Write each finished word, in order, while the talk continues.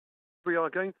We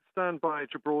are going to stand by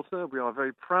Gibraltar. We are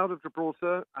very proud of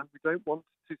Gibraltar, and we don't want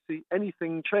to see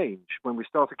anything change. When we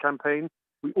start a campaign,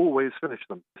 we always finish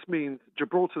them. This means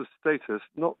Gibraltar's status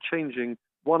not changing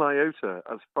one iota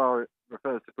as far as it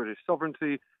refers to British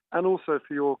sovereignty, and also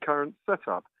for your current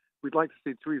setup. We'd like to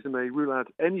see Theresa May rule out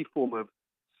any form of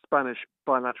Spanish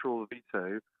bilateral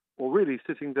veto, or really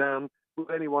sitting down with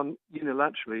anyone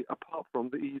unilaterally apart from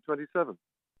the EU27.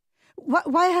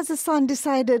 Why has the Sun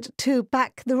decided to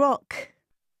back the Rock?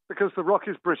 Because the Rock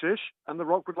is British, and the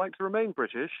Rock would like to remain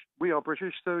British. We are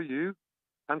British, so are you,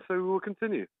 and so we will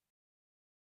continue.